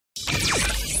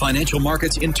financial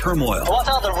markets in turmoil. What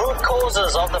are the root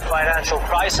causes of the financial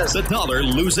crisis? The dollar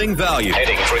losing value.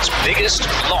 Heading for its biggest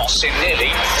loss in nearly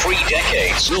 3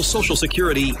 decades. Will Social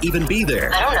Security even be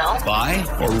there? I don't know. Buy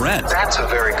or rent? That's a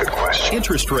very good question.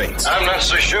 Interest rates. I'm not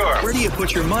so sure. Where do you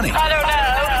put your money? I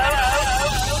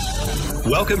don't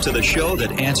know. Welcome to the show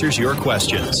that answers your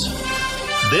questions.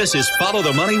 This is Follow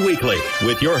the Money Weekly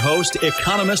with your host,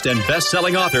 economist, and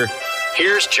best-selling author.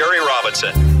 Here's Jerry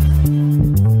Robinson.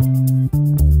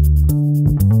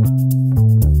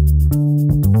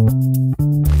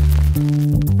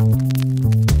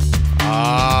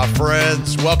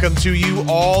 Friends, welcome to you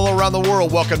all around the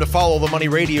world. Welcome to Follow the Money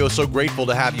Radio. So grateful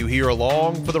to have you here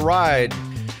along for the ride.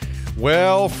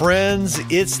 Well, friends,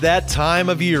 it's that time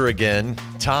of year again.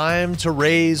 Time to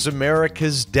raise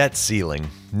America's debt ceiling.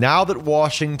 Now that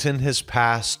Washington has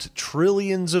passed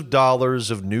trillions of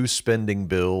dollars of new spending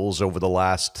bills over the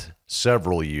last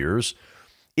several years,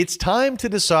 it's time to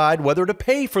decide whether to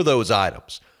pay for those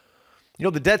items. You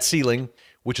know, the debt ceiling,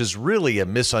 which is really a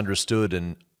misunderstood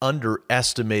and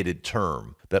underestimated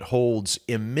term that holds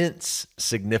immense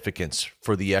significance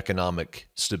for the economic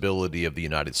stability of the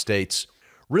United States,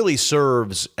 really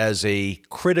serves as a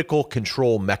critical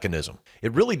control mechanism.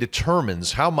 It really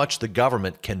determines how much the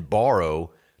government can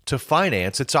borrow to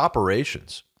finance its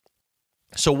operations.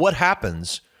 So what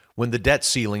happens when the debt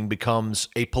ceiling becomes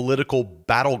a political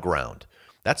battleground?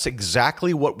 That's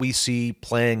exactly what we see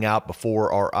playing out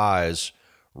before our eyes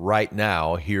right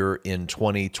now here in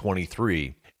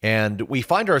 2023. And we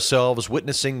find ourselves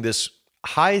witnessing this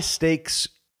high-stakes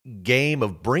game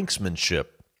of brinksmanship,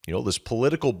 this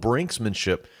political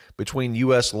brinksmanship between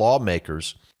U.S.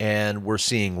 lawmakers, and we're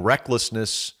seeing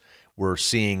recklessness. We're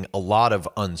seeing a lot of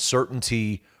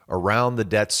uncertainty around the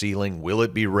debt ceiling. Will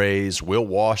it be raised? Will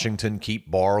Washington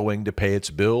keep borrowing to pay its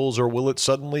bills, or will it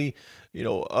suddenly,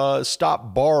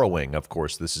 stop borrowing? Of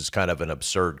course, this is kind of an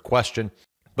absurd question.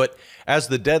 But as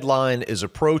the deadline is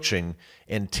approaching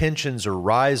and tensions are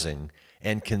rising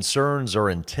and concerns are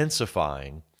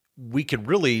intensifying, we can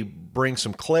really bring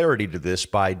some clarity to this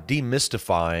by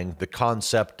demystifying the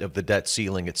concept of the debt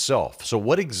ceiling itself. So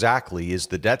what exactly is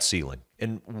the debt ceiling,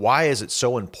 and why is it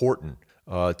so important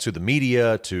to the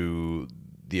media, to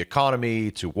the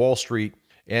economy, to Wall Street,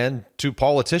 and to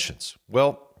politicians?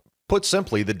 Well, put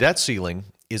simply, the debt ceiling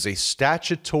is a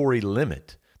statutory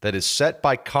limit that is set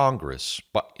by Congress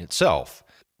by itself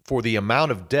for the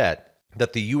amount of debt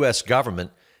that the U.S. government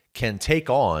can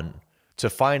take on to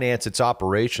finance its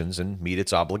operations and meet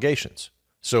its obligations.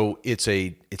 So it's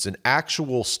an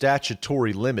actual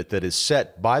statutory limit that is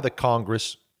set by the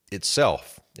Congress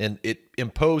itself, and it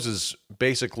imposes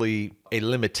basically a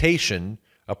limitation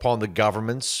upon the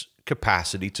government's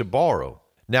capacity to borrow.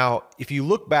 Now, if you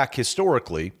look back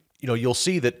historically, you'll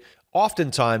see that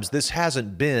oftentimes this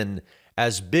hasn't been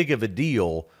as big of a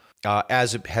deal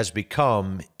as it has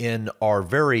become in our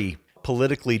very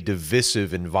politically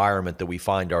divisive environment that we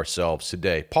find ourselves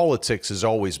today. Politics has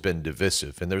always been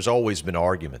divisive, and there's always been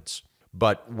arguments.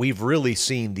 But we've really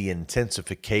seen the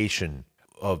intensification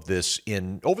of this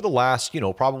over the last,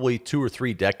 probably 2 or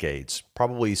 3 decades,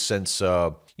 probably since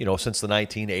the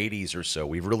 1980s or so.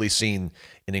 We've really seen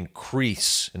an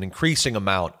increasing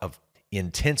amount of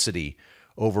intensity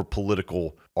over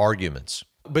political arguments.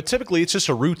 But typically, it's just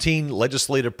a routine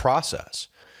legislative process.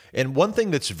 And one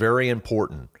thing that's very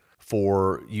important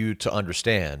for you to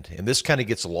understand, and this kind of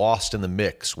gets lost in the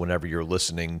mix whenever you're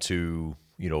listening to,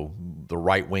 the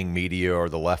right-wing media or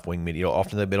the left-wing media,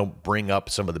 often they don't bring up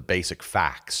some of the basic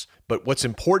facts. But what's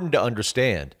important to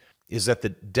understand is that the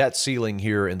debt ceiling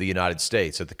here in the United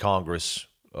States that the Congress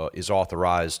is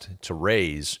authorized to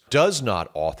raise does not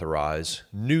authorize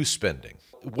new spending.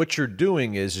 What you're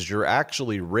doing is you're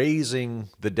actually raising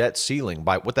the debt ceiling.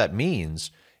 By what that means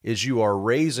is you're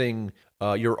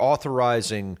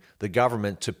authorizing the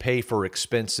government to pay for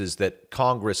expenses that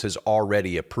Congress has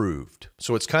already approved.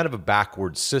 So it's kind of a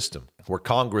backwards system where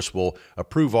Congress will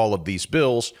approve all of these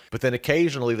bills, but then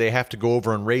occasionally they have to go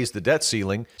over and raise the debt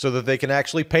ceiling so that they can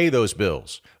actually pay those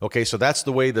bills. Okay, so that's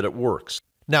the way that it works.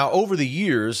 Now, over the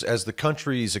years, as the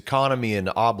country's economy and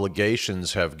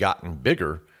obligations have gotten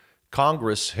bigger,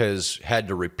 Congress has had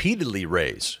to repeatedly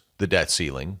raise the debt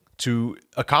ceiling to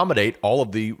accommodate all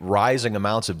of the rising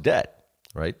amounts of debt,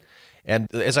 right?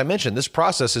 And as I mentioned, this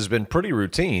process has been pretty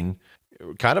routine,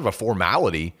 kind of a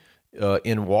formality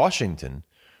in Washington.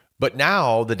 But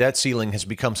now the debt ceiling has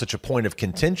become such a point of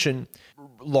contention,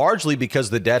 largely because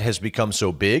the debt has become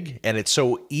so big and it's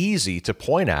so easy to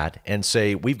point at and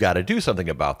say, we've got to do something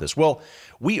about this. Well,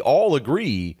 we all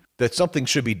agree that something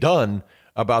should be done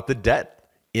about the debt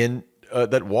in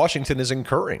that Washington is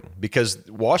incurring, because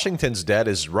Washington's debt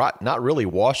is not really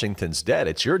Washington's debt.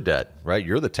 It's your debt, right?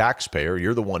 You're the taxpayer.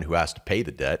 You're the one who has to pay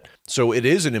the debt. So it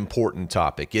is an important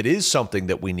topic. It is something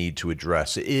that we need to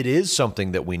address. It is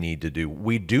something that we need to do.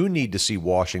 We do need to see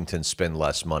Washington spend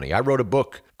less money. I wrote a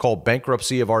book called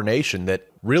Bankruptcy of Our Nation that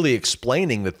really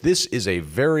explaining that this is a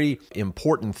very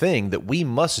important thing that we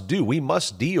must do. We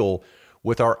must deal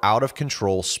with our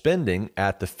out-of-control spending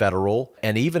at the federal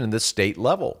and even in the state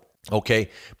level, okay?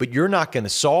 But you're not going to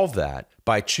solve that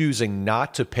by choosing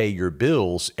not to pay your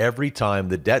bills every time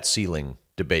the debt ceiling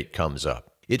debate comes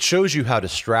up. It shows you how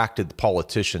distracted the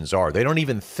politicians are. They don't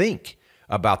even think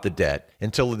about the debt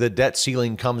until the debt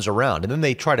ceiling comes around, and then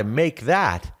they try to make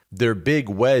that their big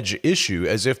wedge issue,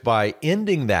 as if by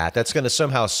ending that's going to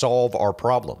somehow solve our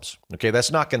problems. Okay,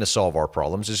 that's not going to solve our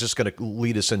problems. It's just going to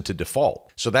lead us into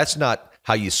default. So that's not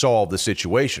how you solve the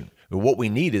situation. What we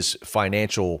need is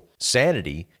financial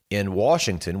sanity in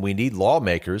Washington. We need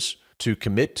lawmakers to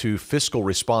commit to fiscal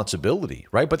responsibility,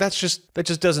 right? But that just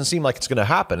doesn't seem like it's going to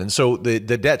happen. And so the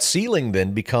debt ceiling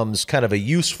then becomes kind of a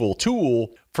useful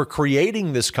tool for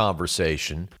creating this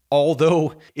conversation,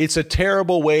 although it's a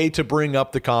terrible way to bring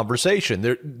up the conversation.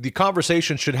 The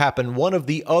conversation should happen one of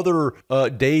the other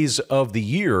days of the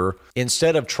year,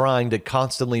 instead of trying to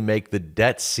constantly make the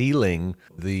debt ceiling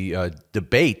the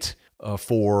debate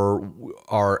for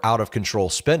our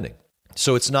out-of-control spending.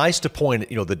 So it's nice to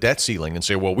point at, the debt ceiling and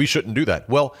say, well, we shouldn't do that.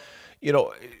 Well,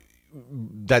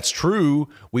 that's true.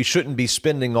 We shouldn't be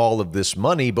spending all of this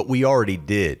money, but we already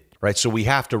did, right? So we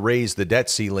have to raise the debt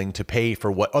ceiling to pay for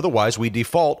what, otherwise we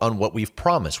default on what we've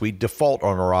promised. We default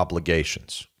on our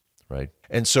obligations, right?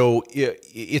 And so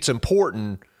it's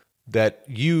important that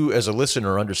you as a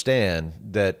listener understand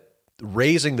that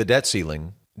raising the debt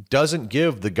ceiling doesn't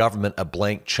give the government a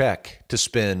blank check to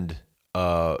spend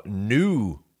for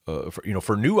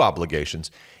new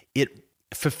obligations. It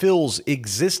fulfills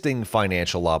existing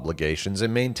financial obligations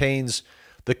and maintains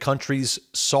the country's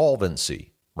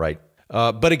solvency, right?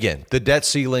 But again, the debt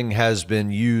ceiling has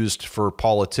been used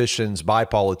by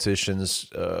politicians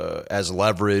as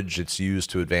leverage. It's used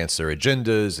to advance their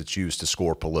agendas. It's used to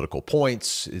score political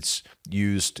points. It's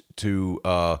used to,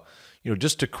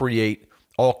 just to create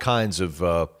all kinds of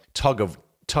tug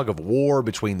of war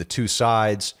between the two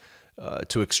sides,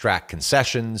 to extract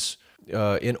concessions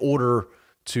in order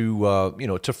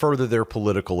to further their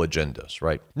political agendas,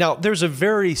 right? Now, there's a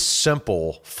very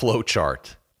simple flow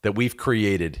chart that we've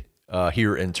created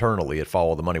here internally at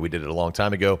Follow the Money. We did it a long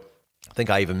time ago. I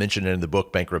think I even mentioned it in the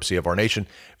book, Bankruptcy of Our Nation.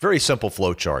 Very simple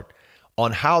flow chart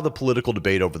on how the political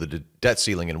debate over the debt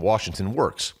ceiling in Washington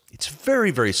works. It's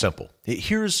very, very simple.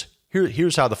 Here's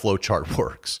how the flow chart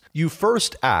works. You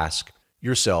first ask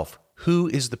yourself, who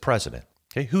is the president?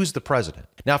 Okay, who's the president?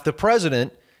 Now, if the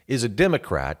president is a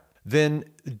Democrat, then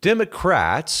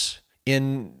Democrats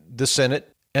in the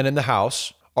Senate and in the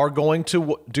House are going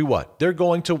to do what? They're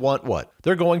going to want what?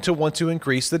 They're going to want to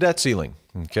increase the debt ceiling.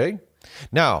 Okay?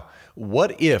 Now,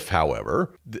 what if,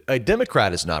 however, a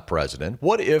Democrat is not president?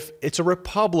 What if it's a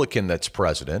Republican that's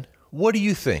president? What do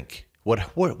you think?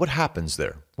 What happens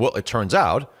there? Well, it turns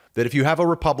out that if you have a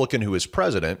Republican who is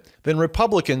president, then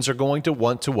Republicans are going to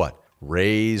want to what?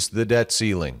 Raise the debt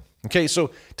ceiling. Okay,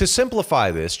 so to simplify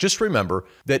this, just remember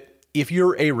that if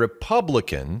you're a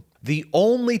Republican, the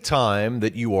only time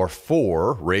that you are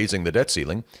for raising the debt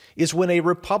ceiling is when a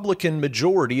Republican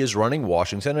majority is running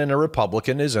Washington and a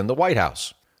Republican is in the White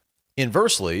House.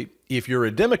 Inversely, if you're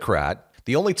a Democrat,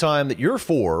 the only time that you're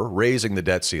for raising the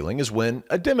debt ceiling is when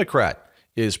a Democrat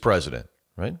is president,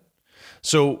 right?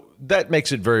 So that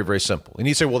makes it very, very simple. And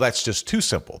you say, well, that's just too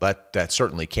simple. That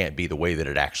certainly can't be the way that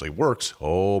it actually works.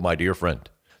 Oh, my dear friend,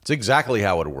 it's exactly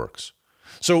how it works.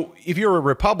 So if you're a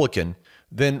Republican,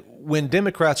 then when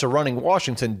Democrats are running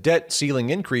Washington, debt ceiling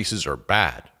increases are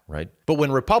bad, right? But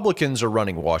when Republicans are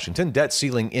running Washington, debt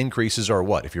ceiling increases are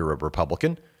what? If you're a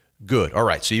Republican, good. All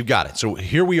right, so you've got it. So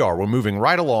here we are. We're moving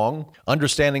right along,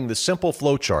 understanding the simple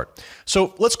flow chart.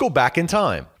 So let's go back in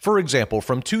time. For example,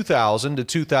 from 2000 to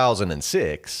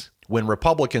 2006, when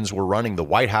Republicans were running the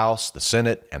White House, the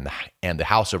Senate, and the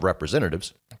House of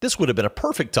Representatives, this would have been a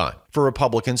perfect time for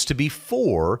Republicans to be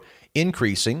for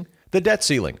increasing the debt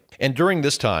ceiling. And during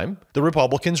this time, the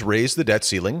Republicans raised the debt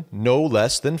ceiling no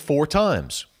less than 4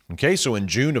 times. Okay, so in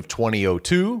June of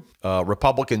 2002,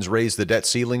 Republicans raised the debt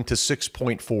ceiling to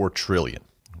 $6.4 trillion.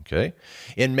 Okay,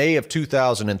 in May of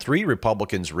 2003,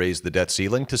 Republicans raised the debt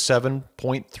ceiling to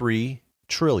 $7.3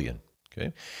 trillion.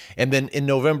 Okay, and then in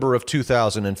November of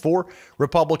 2004,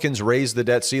 Republicans raised the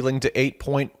debt ceiling to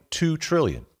 $8.2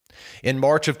 trillion. In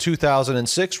March of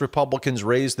 2006, Republicans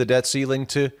raised the debt ceiling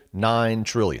to $9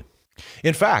 trillion.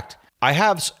 In fact, I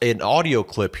have an audio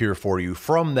clip here for you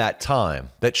from that time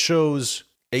that shows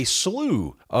a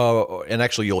slew, and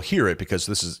actually you'll hear it because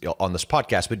this is on this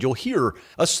podcast, but you'll hear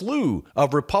a slew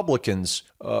of Republicans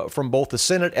from both the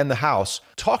Senate and the House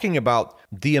talking about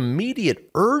the immediate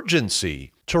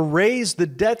urgency to raise the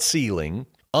debt ceiling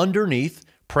underneath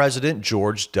President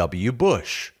George W.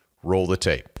 Bush. Roll the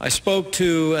tape. I spoke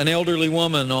to an elderly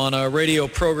woman on a radio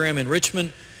program in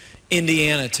Richmond,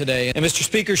 Indiana today. And Mr.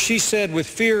 Speaker, she said with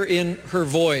fear in her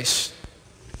voice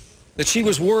that she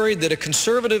was worried that a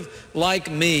conservative like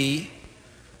me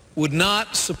would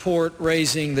not support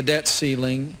raising the debt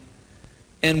ceiling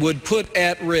and would put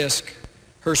at risk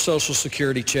her Social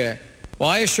Security check. Well,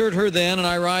 I assured her then, and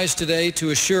I rise today to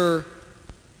assure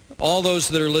all those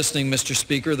that are listening, Mr.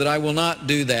 Speaker, that I will not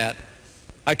do that.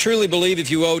 I truly believe if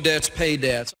you owe debts, pay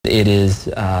debts. It is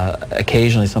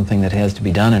occasionally something that has to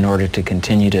be done in order to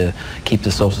continue to keep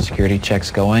the Social Security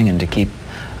checks going and to keep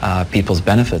people's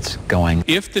benefits going.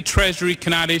 If the Treasury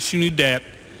cannot issue new debt,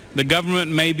 the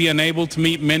government may be unable to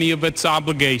meet many of its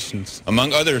obligations.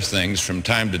 Among other things, from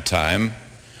time to time,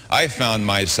 I found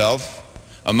myself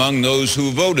among those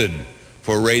who voted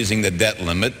for raising the debt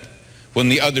limit when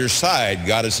the other side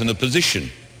got us in a position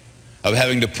of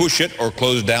having to push it or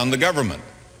close down the government.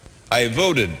 I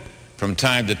voted from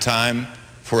time to time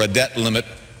for a debt limit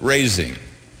raising.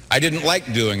 I didn't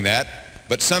like doing that,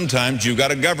 but sometimes you've got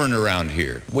to govern around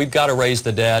here. We've got to raise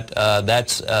the debt.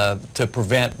 That's to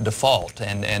prevent default,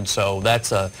 and so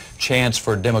that's a chance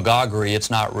for demagoguery. It's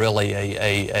not really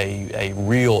a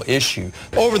real issue.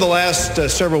 Over the last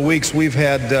several weeks, we've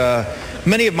had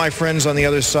many of my friends on the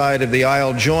other side of the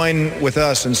aisle join with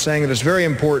us in saying that it's very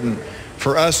important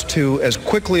for us to, as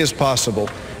quickly as possible,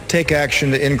 take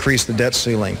action to increase the debt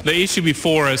ceiling. The issue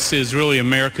before us is really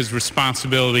America's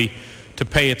responsibility to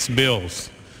pay its bills,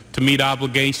 to meet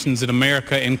obligations that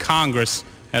America and Congress,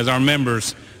 as our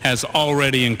members, has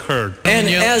already incurred. And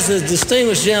as the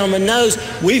distinguished gentleman knows,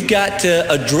 we've got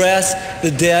to address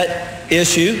the debt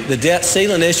issue, the debt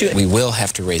ceiling issue. We will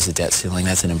have to raise the debt ceiling.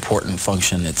 That's an important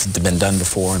function. It's been done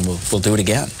before, and we'll do it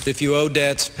again. If you owe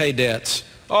debts, pay debts.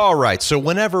 All right, so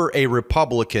whenever a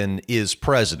Republican is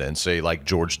president, say like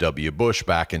George W. Bush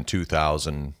back in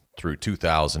 2000 through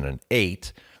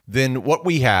 2008, then what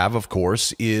we have, of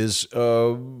course, is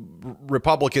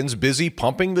Republicans busy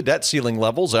pumping the debt ceiling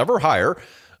levels ever higher.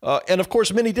 And, of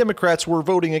course, many Democrats were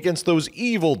voting against those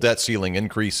evil debt ceiling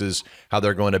increases, how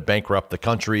they're going to bankrupt the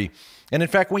country. And, in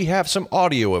fact, we have some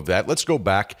audio of that. Let's go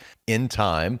back in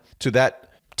time to that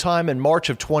time in March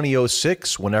of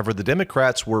 2006, whenever the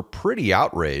Democrats were pretty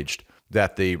outraged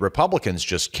that the Republicans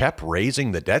just kept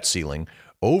raising the debt ceiling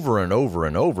over and over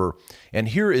and over. And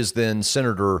here is then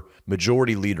Senator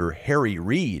Majority Leader Harry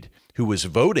Reid, who was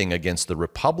voting against the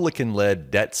Republican-led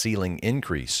debt ceiling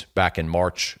increase back in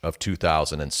March of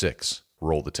 2006.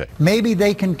 Roll the tape. Maybe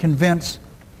they can convince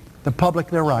the public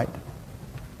they're right.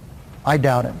 I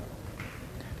doubt it.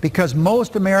 Because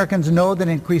most Americans know that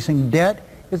increasing debt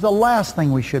is the last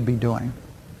thing we should be doing.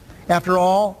 After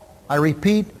all, I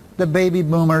repeat, the baby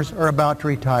boomers are about to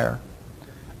retire.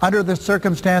 Under the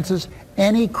circumstances,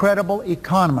 any credible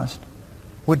economist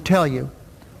would tell you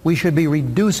we should be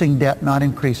reducing debt, not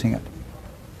increasing it.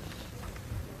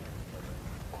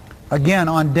 Again,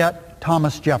 on debt,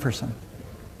 Thomas Jefferson.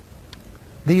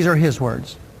 These are his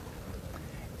words.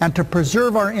 And to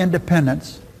preserve our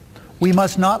independence, we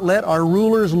must not let our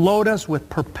rulers load us with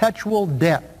perpetual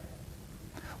debt.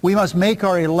 We must make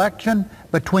our election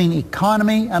between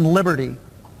economy and liberty,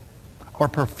 or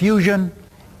profusion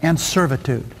and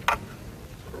servitude.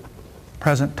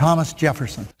 President Thomas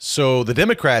Jefferson. So the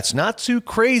Democrats not too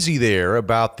crazy there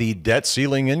about the debt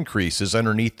ceiling increases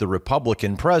underneath the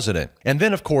Republican president. And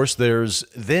then, of course, there's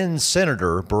then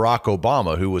Senator Barack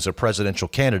Obama, who was a presidential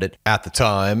candidate at the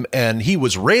time, and he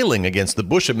was railing against the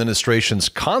Bush administration's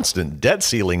constant debt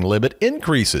ceiling limit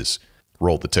increases.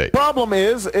 Roll the tape. Problem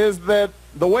is that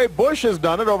the way Bush has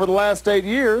done it over the last 8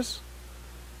 years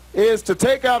is to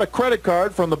take out a credit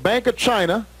card from the Bank of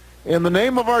China in the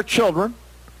name of our children,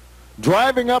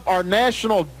 driving up our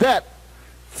national debt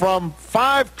from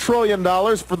 $5 trillion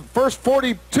for the first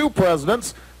 42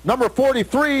 presidents. Number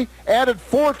 43 added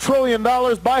 $4 trillion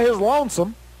by his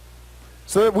lonesome,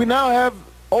 so that we now have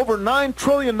over $9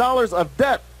 trillion of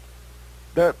debt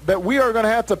that we are going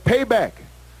to have to pay back.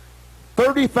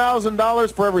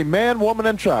 $30,000 for every man, woman,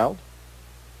 and child.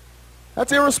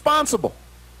 That's irresponsible.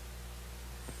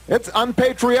 It's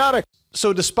unpatriotic.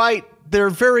 So despite their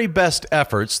very best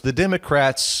efforts, the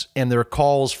Democrats and their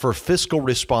calls for fiscal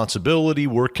responsibility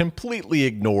were completely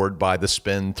ignored by the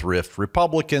spendthrift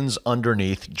Republicans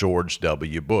underneath George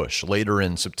W. Bush. Later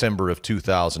in September of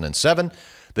 2007,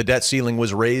 the debt ceiling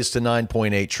was raised to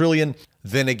 $9.8 trillion.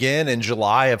 Then again, in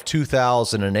July of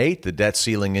 2008, the debt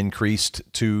ceiling increased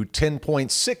to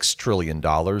 $10.6 trillion.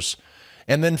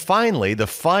 And then finally, the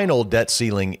final debt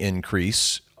ceiling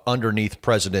increase underneath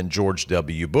President George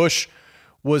W. Bush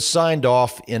was signed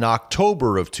off in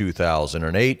October of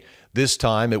 2008. This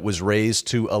time it was raised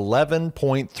to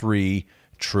 $11.3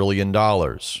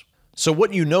 trillion. So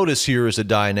what you notice here is a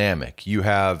dynamic. You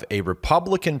have a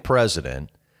Republican president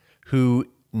who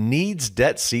needs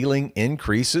debt ceiling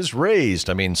increases raised.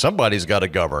 I mean, somebody's got to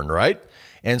govern, right?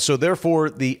 And so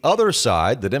therefore the other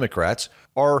side, the Democrats,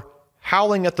 are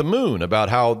howling at the moon about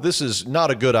how this is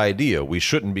not a good idea. We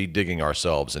shouldn't be digging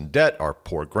ourselves in debt, our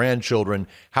poor grandchildren.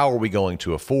 How are we going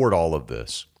to afford all of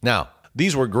this? Now,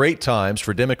 these were great times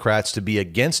for Democrats to be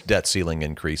against debt ceiling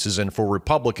increases and for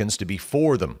Republicans to be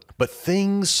for them. But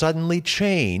things suddenly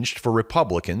changed for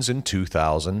Republicans in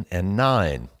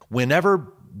 2009. Whenever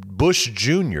Bush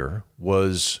Jr.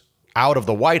 was out of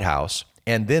the White House,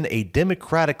 and then a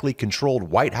democratically controlled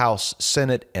White House,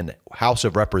 Senate, and House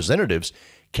of Representatives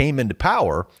came into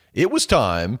power, it was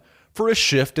time for a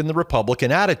shift in the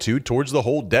Republican attitude towards the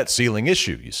whole debt ceiling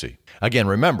issue, you see. Again,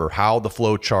 remember how the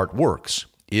flow chart works.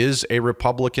 Is a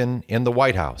Republican in the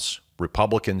White House?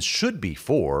 Republicans should be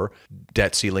for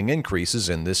debt ceiling increases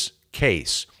in this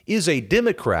case. Is a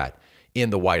Democrat in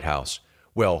the White House?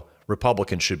 Well,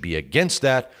 Republicans should be against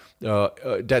that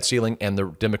debt ceiling, and the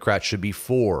Democrats should be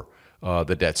for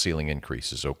the debt ceiling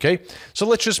increases, okay? So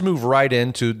let's just move right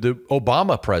into the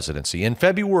Obama presidency. In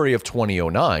February of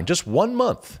 2009, just 1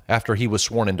 month after he was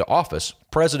sworn into office,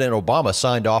 President Obama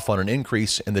signed off on an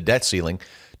increase in the debt ceiling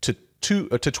to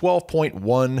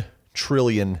 $12.1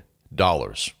 trillion,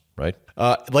 right?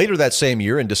 Later that same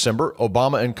year, in December,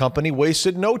 Obama and company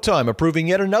wasted no time approving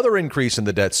yet another increase in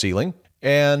the debt ceiling,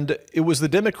 and it was the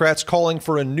Democrats calling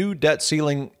for a new debt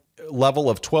ceiling level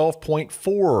of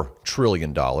 $12.4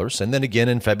 trillion. And then again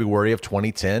in February of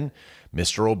 2010,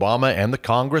 Mr. Obama and the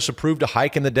Congress approved a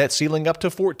hike in the debt ceiling up to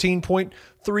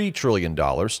 $14.3 trillion.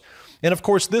 And of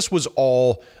course, this was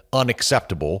all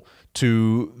unacceptable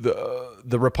to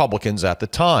the Republicans at the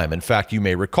time. In fact, you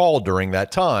may recall during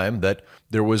that time that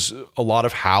there was a lot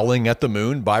of howling at the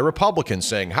moon by Republicans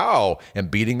saying, how,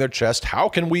 and beating their chest, how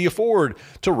can we afford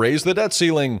to raise the debt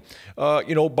ceiling, by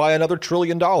another $1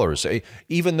 trillion?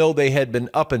 Even though they had been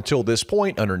up until this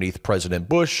point underneath President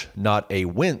Bush, not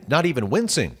even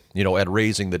wincing, at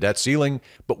raising the debt ceiling.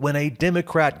 But when a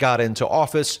Democrat got into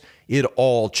office, it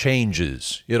all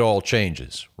changes. It all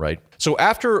changes, right? So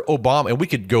after Obama, and we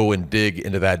could go and dig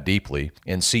into that deeply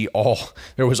and see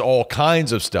there was all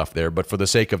kinds of stuff there, but for the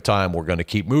sake of time, we're going to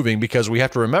keep moving because we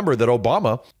have to remember that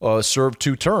Obama served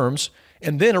 2 terms,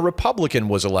 and then a Republican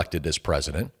was elected as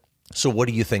president. So what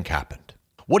do you think happened?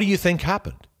 What do you think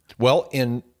happened? Well,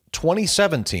 in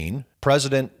 2017,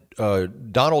 President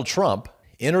Donald Trump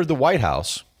entered the White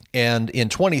House, and in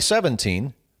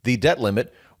 2017, the debt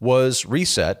limit was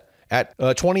reset at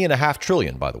 $20.5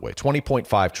 trillion, by the way,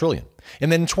 $20.5 trillion. And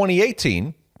then in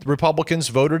 2018, the Republicans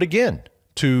voted again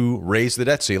to raise the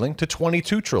debt ceiling to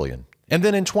 $22 trillion. And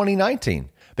then in 2019,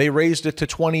 they raised it to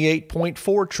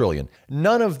 $28.4 trillion.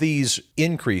 None of these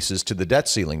increases to the debt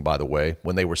ceiling, by the way,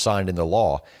 when they were signed into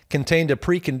law, contained a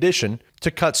precondition to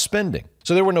cut spending.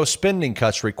 So there were no spending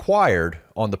cuts required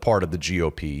on the part of the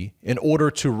GOP in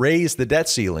order to raise the debt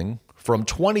ceiling from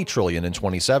 $20 trillion in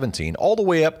 2017 all the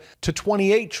way up to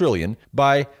 $28 trillion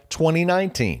by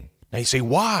 2019. Now you say,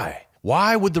 why?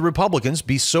 Why would the Republicans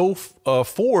be so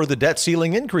for the debt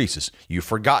ceiling increases? You've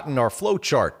forgotten our flow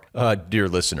chart, dear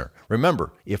listener.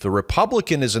 Remember, if the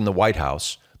Republican is in the White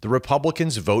House, the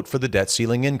Republicans vote for the debt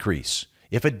ceiling increase.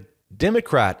 If a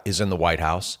Democrat is in the White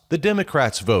House, the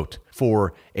Democrats vote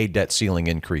for a debt ceiling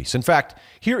increase. In fact,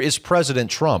 here is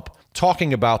President Trump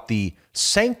talking about the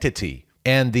sanctity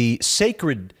and the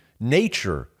sacred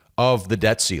nature of the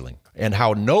debt ceiling and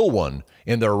how no one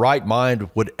in their right mind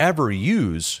would ever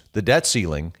use the debt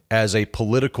ceiling as a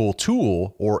political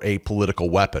tool or a political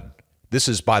weapon. This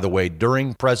is, by the way,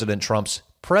 during President Trump's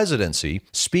presidency,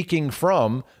 speaking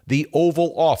from the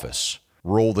Oval Office.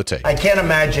 Roll the tape. I can't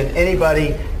imagine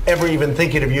anybody ever even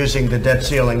thinking of using the debt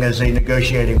ceiling as a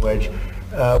negotiating wedge.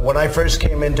 When I first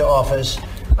came into office,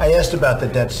 I asked about the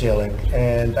debt ceiling,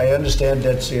 and I understand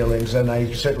debt ceilings, and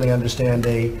I certainly understand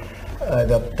the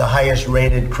highest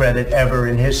rated credit ever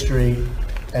in history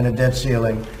and a debt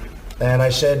ceiling. And I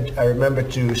said, I remember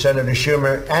to Senator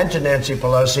Schumer and to Nancy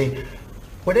Pelosi,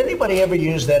 Would anybody ever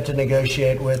use that to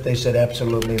negotiate with? They said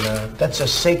absolutely not. That's a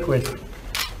sacred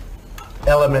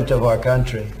element of our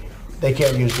country. They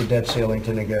can't use the debt ceiling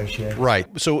to negotiate. Right.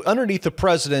 So underneath the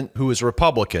president, who is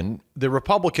Republican, the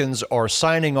Republicans are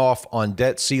signing off on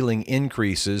debt ceiling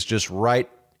increases just right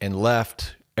and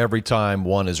left every time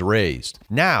one is raised.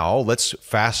 Now, let's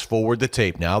fast forward the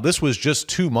tape now. This was just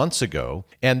 2 months ago,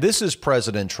 and this is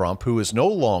President Trump, who is no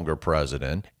longer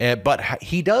president, but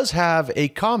he does have a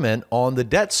comment on the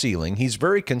debt ceiling. He's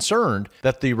very concerned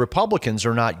that the Republicans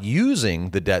are not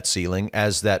using the debt ceiling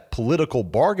as that political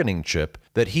bargaining chip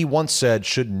that he once said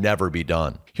should never be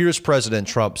done. Here's President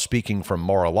Trump speaking from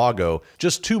Mar-a-Lago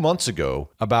just 2 months ago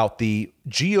about the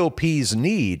GOP's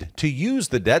need to use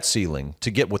the debt ceiling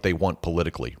to get what they want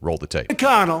politically. Roll the tape.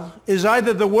 McConnell is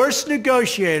either the worst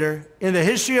negotiator in the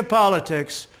history of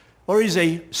politics or he's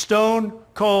a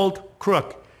stone-cold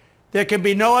crook. There can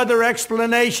be no other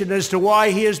explanation as to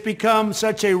why he has become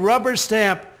such a rubber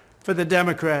stamp for the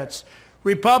Democrats.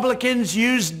 Republicans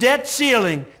use debt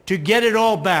ceiling to get it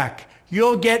all back.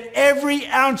 You'll get every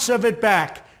ounce of it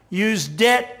back. Use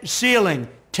debt ceiling.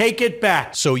 Take it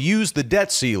back. So use the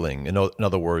debt ceiling, in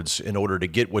other words, in order to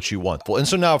get what you want. And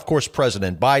so now, of course,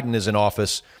 President Biden is in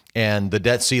office, and the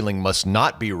debt ceiling must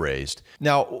not be raised.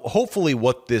 Now, hopefully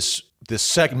what this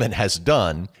segment has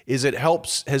done is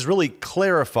has really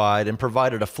clarified and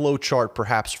provided a flow chart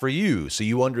perhaps for you, so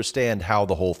you understand how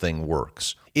the whole thing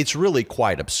works. It's really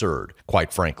quite absurd,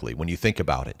 quite frankly, when you think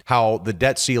about it, how the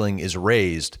debt ceiling is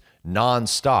raised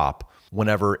nonstop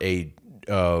whenever a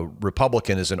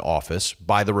Republican is in office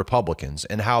by the Republicans,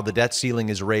 and how the debt ceiling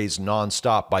is raised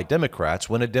nonstop by Democrats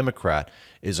when a Democrat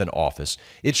is in office.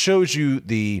 It shows you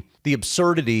the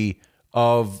absurdity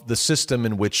of the system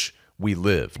in which we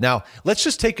live. Now, let's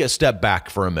just take a step back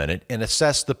for a minute and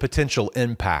assess the potential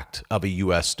impact of a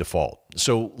U.S. default.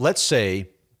 So let's say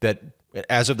that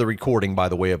as of the recording, by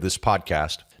the way, of this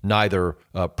podcast, neither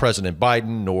President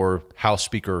Biden nor House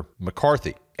Speaker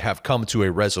McCarthy have come to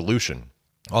a resolution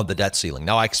on the debt ceiling.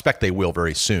 Now, I expect they will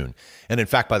very soon. And in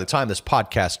fact, by the time this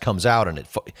podcast comes out and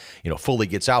it fully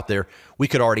gets out there, we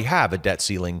could already have a debt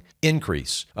ceiling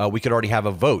increase. We could already have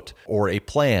a vote or a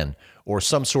plan or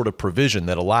some sort of provision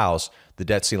that allows the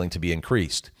debt ceiling to be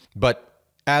increased. But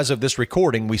as of this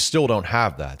recording, we still don't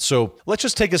have that. So let's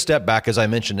just take a step back, as I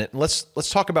mentioned it, and let's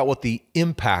talk about what the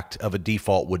impact of a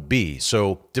default would be.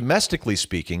 So domestically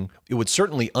speaking, it would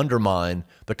certainly undermine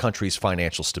the country's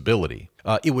financial stability.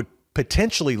 It would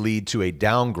potentially lead to a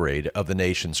downgrade of the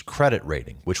nation's credit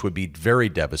rating, which would be very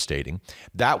devastating.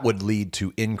 That would lead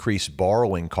to increased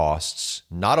borrowing costs,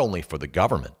 not only for the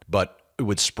government, but it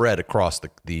would spread across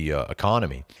the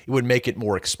economy. It would make it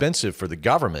more expensive for the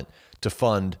government to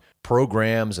fund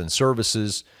programs and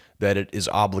services that it is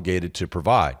obligated to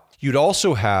provide. You'd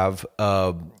also have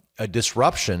a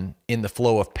disruption in the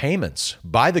flow of payments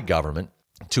by the government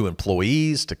to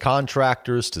employees, to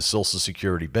contractors, to Social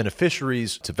Security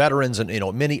beneficiaries, to veterans,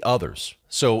 and many others.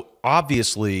 So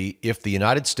obviously, if the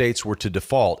United States were to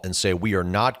default and say we are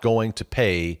not going to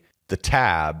pay the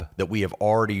tab that we have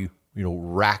already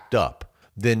racked up,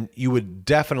 then you would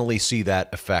definitely see that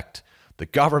affect the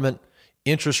government,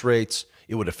 interest rates.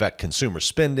 It would affect consumer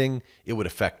spending. It would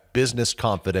affect business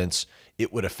confidence.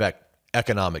 It would affect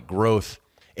economic growth.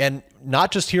 And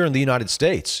not just here in the United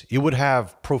States, it would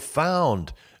have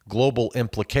profound global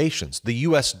implications. The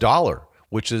U.S. dollar,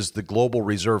 which is the global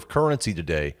reserve currency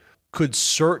today, could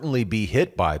certainly be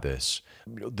hit by this.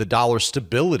 The dollar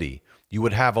stability, you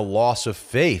would have a loss of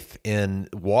faith in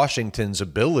Washington's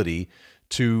ability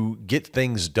to get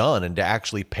things done and to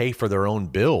actually pay for their own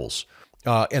bills.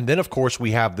 And then, of course,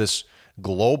 we have this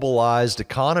globalized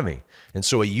economy. And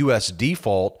so a U.S.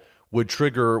 default would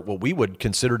trigger what we would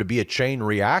consider to be a chain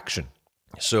reaction.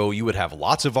 So you would have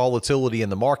lots of volatility in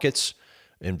the markets.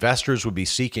 Investors would be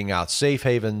seeking out safe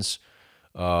havens.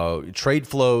 Trade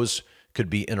flows could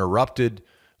be interrupted.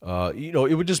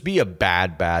 It would just be a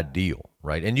bad deal,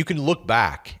 right? And you can look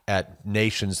back at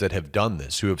nations that have done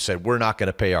this, who have said, we're not going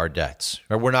to pay our debts,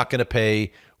 or we're not going to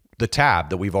pay the tab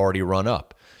that we've already run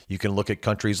up. You can look at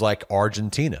countries like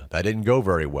Argentina. That didn't go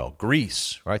very well.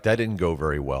 Greece, right? That didn't go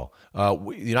very well.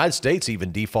 The United States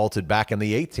even defaulted back in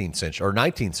the 18th century or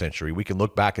 19th century. We can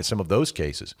look back at some of those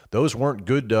cases. Those weren't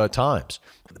good times.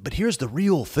 But here's the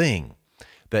real thing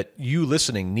that you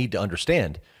listening need to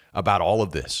understand about all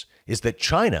of this is that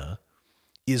China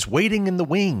is waiting in the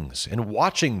wings and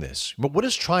watching this. But what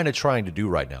is China trying to do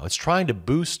right now? It's trying to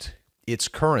boost its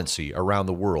currency around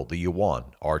the world, the yuan.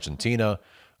 Argentina,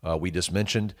 we just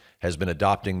mentioned, has been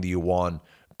adopting the yuan.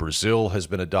 Brazil has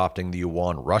been adopting the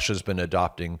yuan. Russia's been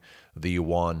adopting the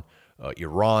yuan.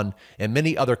 Iran, and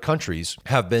many other countries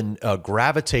have been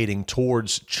gravitating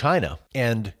towards China.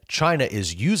 And China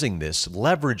is using this,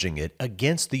 leveraging it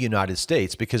against the United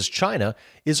States because China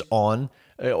is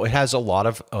it has a lot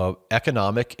of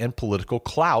economic and political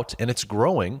clout, and it's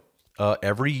growing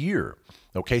every year.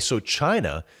 Okay, so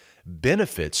China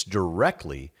benefits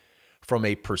directly from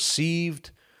a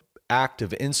perceived act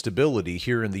of instability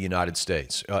here in the United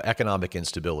States, economic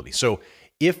instability. So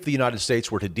if the United States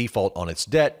were to default on its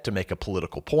debt to make a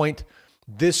political point,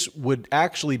 this would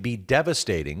actually be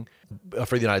devastating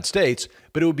for the United States,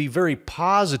 but it would be very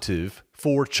positive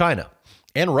for China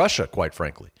and Russia, quite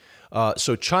frankly.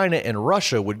 So China and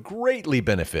Russia would greatly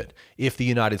benefit if the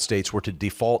United States were to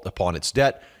default upon its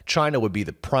debt. China would be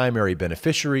the primary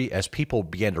beneficiary as people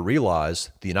began to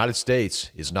realize the United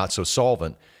States is not so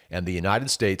solvent and the United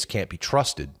States can't be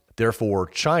trusted. Therefore,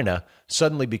 China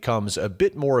suddenly becomes a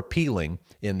bit more appealing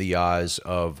in the eyes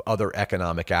of other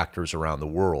economic actors around the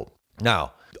world.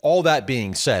 Now, all that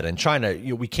being said, and China,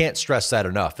 we can't stress that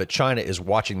enough, that China is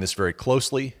watching this very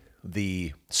closely.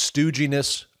 The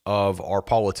stooginess of our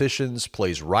politicians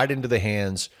plays right into the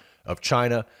hands of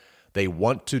China. They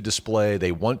want to display,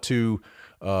 they want to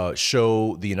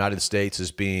show the United States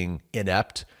as being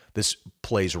inept. This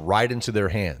plays right into their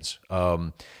hands.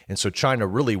 And so China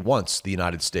really wants the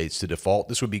United States to default.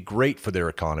 This would be great for their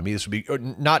economy. This would be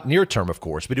not near term, of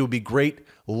course, but it would be great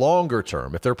longer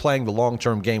term. If they're playing the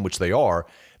long-term game, which they are,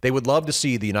 they would love to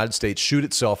see the United States shoot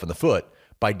itself in the foot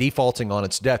by defaulting on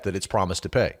its debt that it's promised to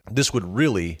pay. This would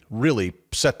really, really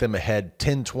set them ahead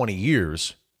 10, 20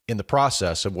 years in the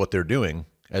process of what they're doing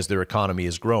as their economy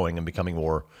is growing and becoming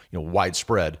more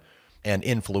widespread and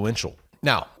influential.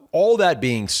 Now, all that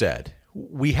being said,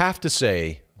 we have to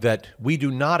say that we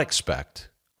do not expect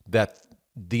that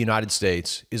the United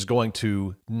States is going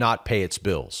to not pay its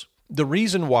bills. The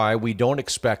reason why we don't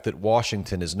expect that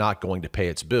Washington is not going to pay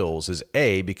its bills is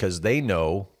A, because they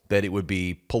know that it would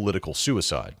be political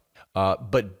suicide.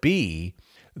 But B,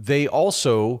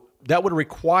 that would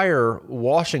require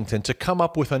Washington to come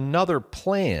up with another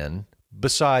plan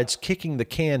besides kicking the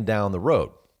can down the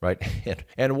road. Right.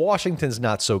 And Washington's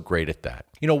not so great at that.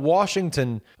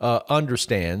 Washington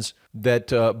understands that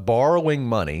borrowing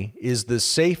money is the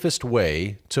safest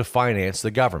way to finance the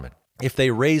government. If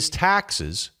they raise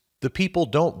taxes, the people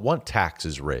don't want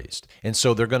taxes raised. And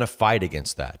so they're going to fight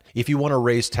against that. If you want to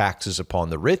raise taxes upon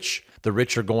the rich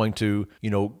are going to,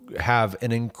 have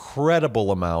an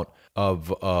incredible amount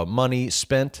of money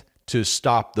spent to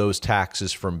stop those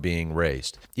taxes from being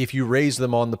raised. If you raise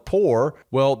them on the poor,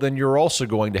 well, then you're also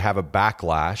going to have a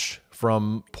backlash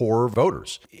from poorer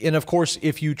voters. And of course,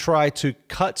 if you try to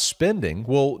cut spending,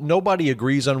 well, nobody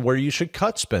agrees on where you should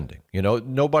cut spending.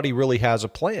 Nobody really has a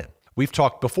plan. We've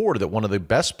talked before that one of the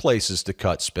best places to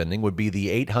cut spending would be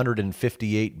the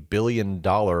 $858 billion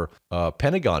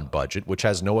Pentagon budget, which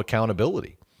has no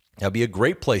accountability. That'd be a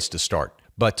great place to start.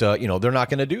 But, they're not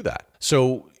going to do that.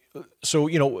 So what are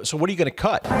you going to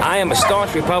cut? I am a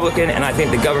staunch Republican, and I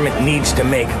think the government needs to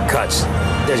make cuts.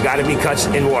 There's got to be cuts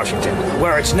in Washington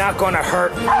where it's not going to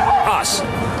hurt us.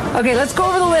 Okay, let's go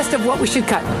over the list of what we should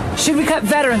cut. Should we cut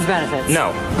veterans benefits?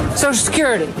 No. Social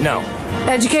Security? No.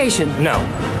 Education? No.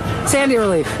 Sandy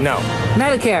relief? No.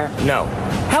 Medicare? No.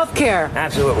 Health care?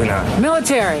 Absolutely not.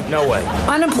 Military? No way.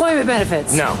 Unemployment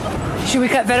benefits? No. Should we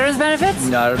cut veterans benefits?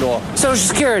 Not at all. Social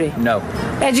Security? No.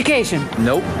 Education?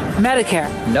 Nope. Medicare?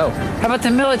 No. How about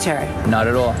the military? Not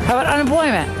at all. How about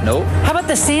unemployment? Nope. How about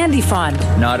the Sandy Fund?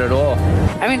 Not at all.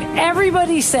 I mean,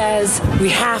 everybody says we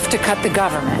have to cut the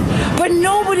government, but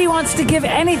nobody wants to give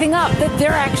anything up that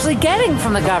they're actually getting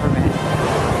from the government.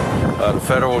 The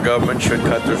federal government should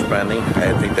cut their spending.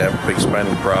 I think they have a big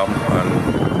spending problem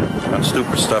on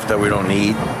stupid stuff that we don't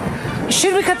need.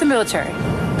 Should we cut the military?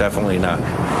 Definitely not.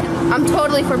 I'm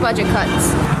totally for budget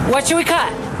cuts. What should we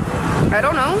cut? I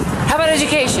don't know. How about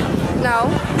education? No.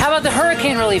 How about the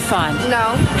hurricane relief fund?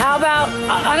 No. How about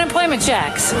unemployment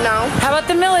checks? No. How about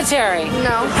the military?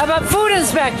 No. How about food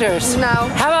inspectors? No.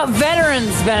 How about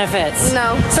veterans benefits?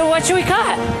 No. So what should we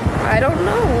cut? I don't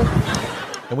know.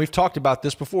 And we've talked about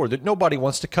this before, that nobody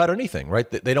wants to cut anything, right?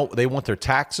 They want their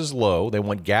taxes low, they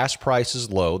want gas prices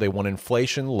low, they want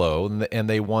inflation low, and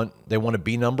they want to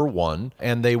be number one,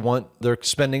 and they want their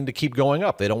spending to keep going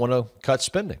up. They don't want to cut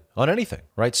spending on anything,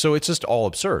 right? So it's just all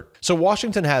absurd. So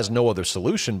Washington has no other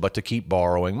solution but to keep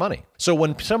borrowing money. So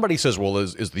when somebody says, well,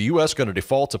 is the U.S. going to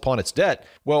default upon its debt?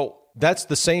 Well, that's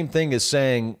the same thing as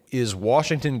saying, is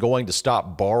Washington going to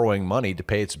stop borrowing money to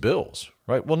pay its bills?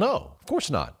 right? Well, no, of course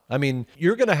not. I mean,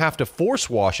 you're going to have to force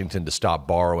Washington to stop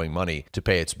borrowing money to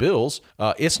pay its bills.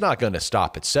 It's not going to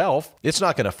stop itself. It's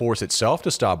not going to force itself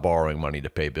to stop borrowing money to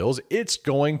pay bills. It's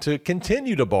going to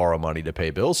continue to borrow money to pay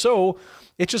bills. So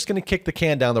it's just going to kick the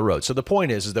can down the road. So the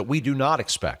point is that we do not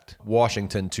expect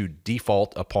Washington to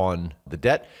default upon the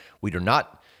debt. We do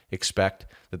not expect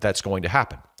that that's going to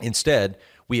happen. Instead,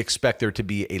 we expect there to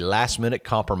be a last-minute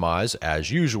compromise,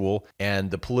 as usual,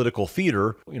 and the political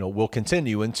theater, will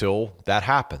continue until that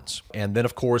happens. And then,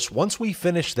 of course, once we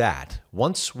finish that,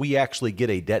 once we actually get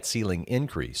a debt ceiling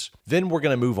increase, then we're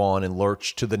going to move on and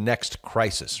lurch to the next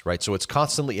crisis, right? So it's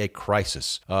constantly a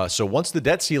crisis. So once the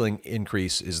debt ceiling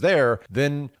increase is there,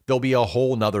 then there'll be a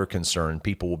whole nother concern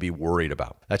people will be worried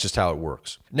about. That's just how it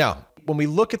works. Now, when we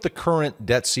look at the current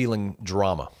debt ceiling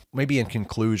drama, maybe in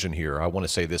conclusion here, I want to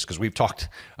say this because we've talked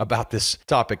about this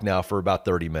topic now for about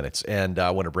 30 minutes, and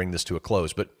I want to bring this to a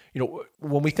close. But,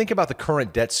 when we think about the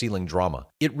current debt ceiling drama,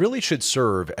 it really should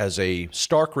serve as a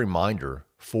stark reminder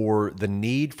for the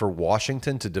need for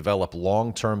Washington to develop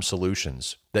long-term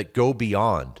solutions that go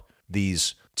beyond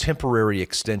these temporary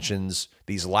extensions,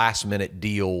 these last-minute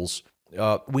deals.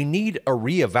 We need a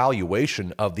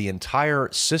reevaluation of the entire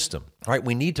system, right?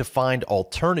 We need to find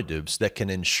alternatives that can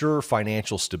ensure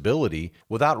financial stability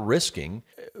without risking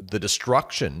the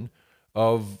destruction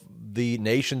of the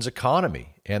nation's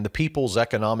economy and the people's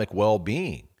economic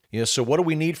well-being. So what do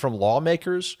we need from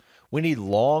lawmakers? We need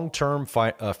long-term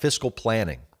fiscal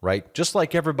planning, right? Just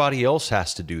like everybody else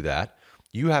has to do that,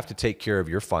 you have to take care of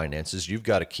your finances. You've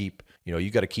got to keep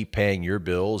paying your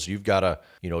bills. You've got to,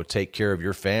 take care of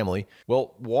your family.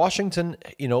 Well, Washington,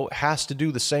 has to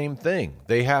do the same thing.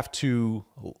 They have to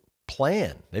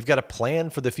plan. They've got to plan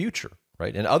for the future,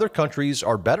 right? And other countries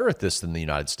are better at this than the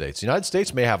United States. The United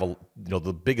States may have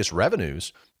the biggest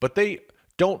revenues, but they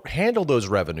don't handle those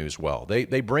revenues well.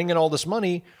 They bring in all this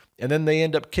money, and then they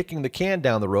end up kicking the can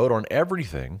down the road on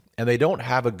everything, and they don't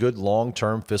have a good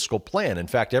long-term fiscal plan. In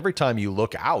fact, every time you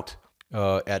look out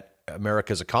at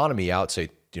America's economy out, say,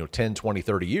 10, 20,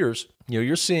 30 years,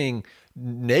 you're seeing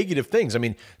negative things. I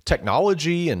mean,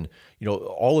 technology and,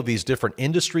 all of these different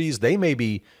industries, they may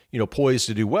be, poised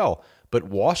to do well, but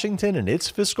Washington and its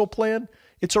fiscal plan,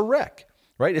 it's a wreck,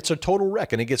 right? It's a total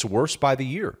wreck, and it gets worse by the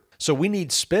year. So we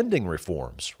need spending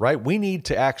reforms, right? We need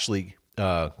to actually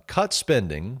cut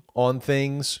spending on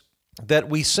things that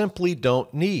we simply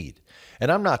don't need.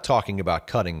 And I'm not talking about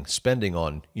cutting spending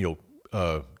on,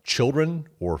 children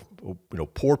or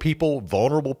poor people,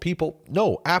 vulnerable people.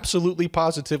 No, absolutely,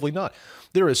 positively not.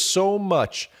 There is so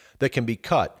much that can be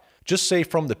cut. Just say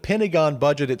from the Pentagon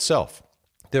budget itself,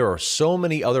 there are so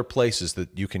many other places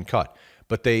that you can cut,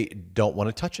 but they don't want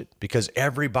to touch it because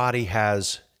everybody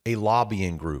has a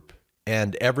lobbying group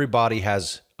and everybody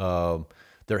has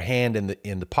their hand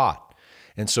in the pot.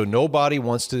 And so nobody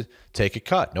wants to take a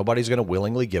cut. Nobody's going to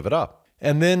willingly give it up.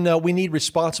 And then we need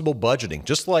responsible budgeting.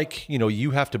 Just like,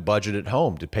 you have to budget at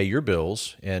home to pay your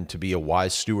bills and to be a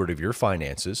wise steward of your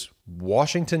finances,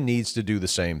 Washington needs to do the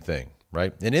same thing,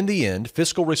 right? And in the end,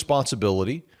 fiscal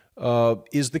responsibility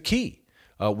is the key.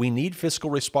 We need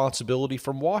fiscal responsibility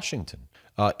from Washington.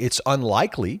 It's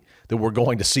unlikely that we're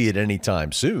going to see it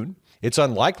anytime soon. It's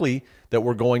unlikely that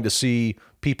we're going to see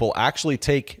people actually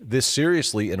take this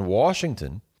seriously in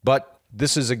Washington, but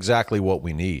this is exactly what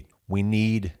we need. We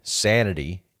need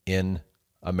sanity in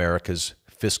America's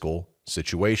fiscal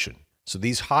situation. So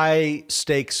these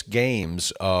high-stakes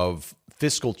games of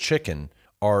fiscal chicken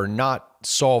are not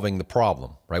solving the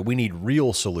problem, right? We need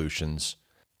real solutions,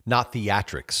 not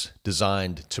theatrics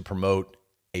designed to promote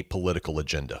a political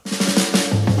agenda.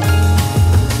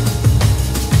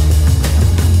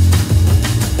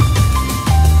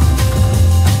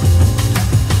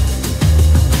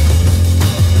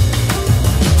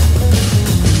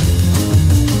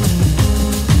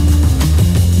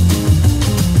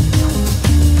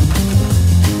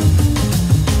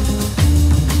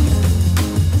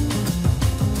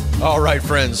 All right,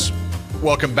 friends,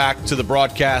 welcome back to the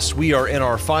broadcast. We are in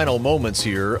our final moments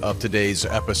here of today's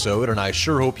episode, and I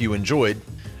sure hope you enjoyed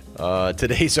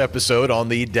today's episode on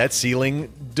the debt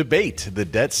ceiling debate, the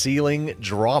debt ceiling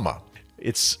drama.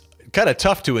 It's kind of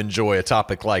tough to enjoy a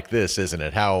topic like this, isn't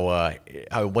it? How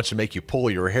it wants to make you pull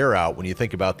your hair out when you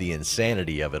think about the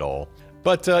insanity of it all.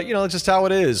 But, it's just how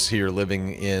it is here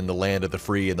living in the land of the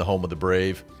free and the home of the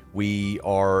brave. We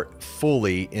are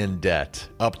fully in debt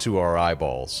up to our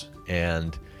eyeballs.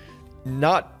 And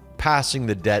not passing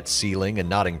the debt ceiling and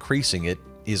not increasing it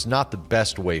is not the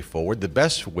best way forward. The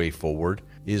best way forward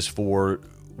is for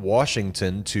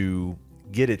Washington to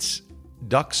get its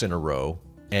ducks in a row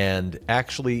and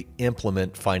actually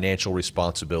implement financial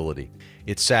responsibility.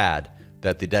 It's sad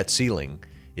that the debt ceiling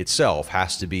itself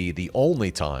has to be the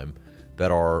only time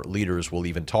that our leaders will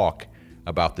even talk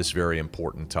about this very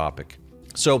important topic.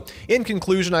 So, in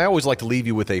conclusion, I always like to leave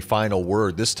you with a final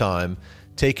word, this time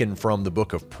taken from the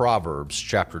book of Proverbs,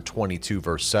 chapter 22,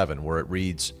 verse 7, where it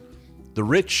reads, "The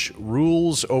rich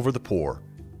rules over the poor,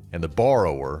 and the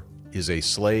borrower is a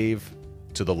slave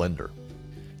to the lender."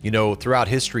 You know, throughout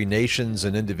history, nations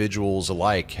and individuals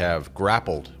alike have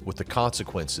grappled with the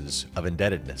consequences of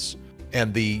indebtedness.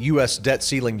 And the U.S. debt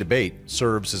ceiling debate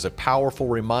serves as a powerful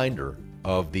reminder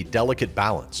of the delicate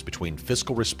balance between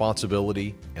fiscal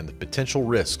responsibility and the potential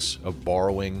risks of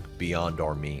borrowing beyond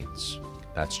our means.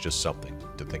 That's just something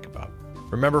to think about.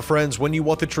 Remember, friends, when you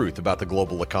want the truth about the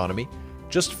global economy,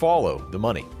 just follow the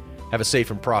money. Have a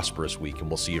safe and prosperous week, and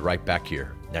we'll see you right back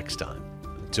here next time.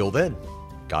 Until then,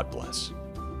 God bless.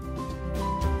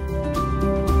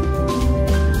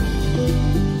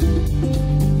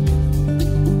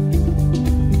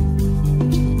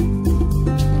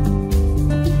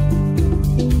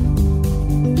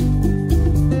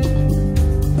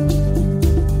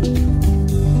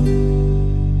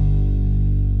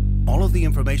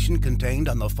 Information contained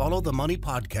on the Follow the Money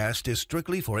podcast is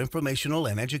strictly for informational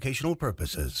and educational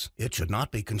purposes. It should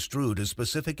not be construed as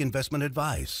specific investment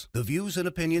advice. The views and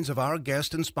opinions of our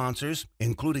guests and sponsors,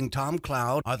 including Tom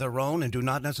Cloud, are their own and do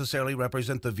not necessarily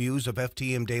represent the views of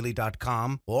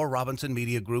FTMDaily.com or Robinson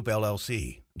Media Group,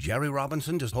 LLC. Jerry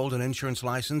Robinson does hold an insurance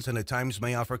license and at times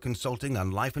may offer consulting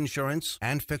on life insurance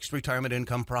and fixed retirement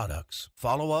income products.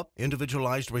 Follow-up,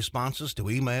 individualized responses to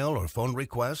email or phone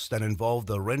requests that involve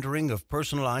the rendering of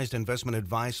personalized investment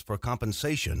advice for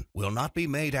compensation will not be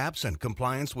made absent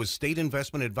compliance with state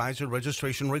investment advisor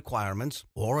registration requirements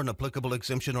or an applicable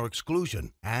exemption or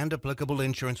exclusion and applicable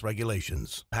insurance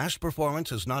regulations. Past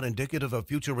performance is not indicative of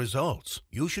future results.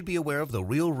 You should be aware of the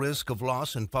real risk of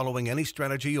loss in following any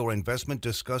strategy or investment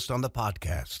discussed on the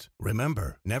podcast.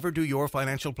 Remember, never do your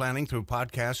financial planning through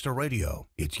podcast or radio.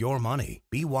 It's your money.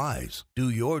 Be wise. Do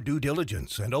your due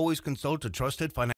diligence and always consult a trusted financial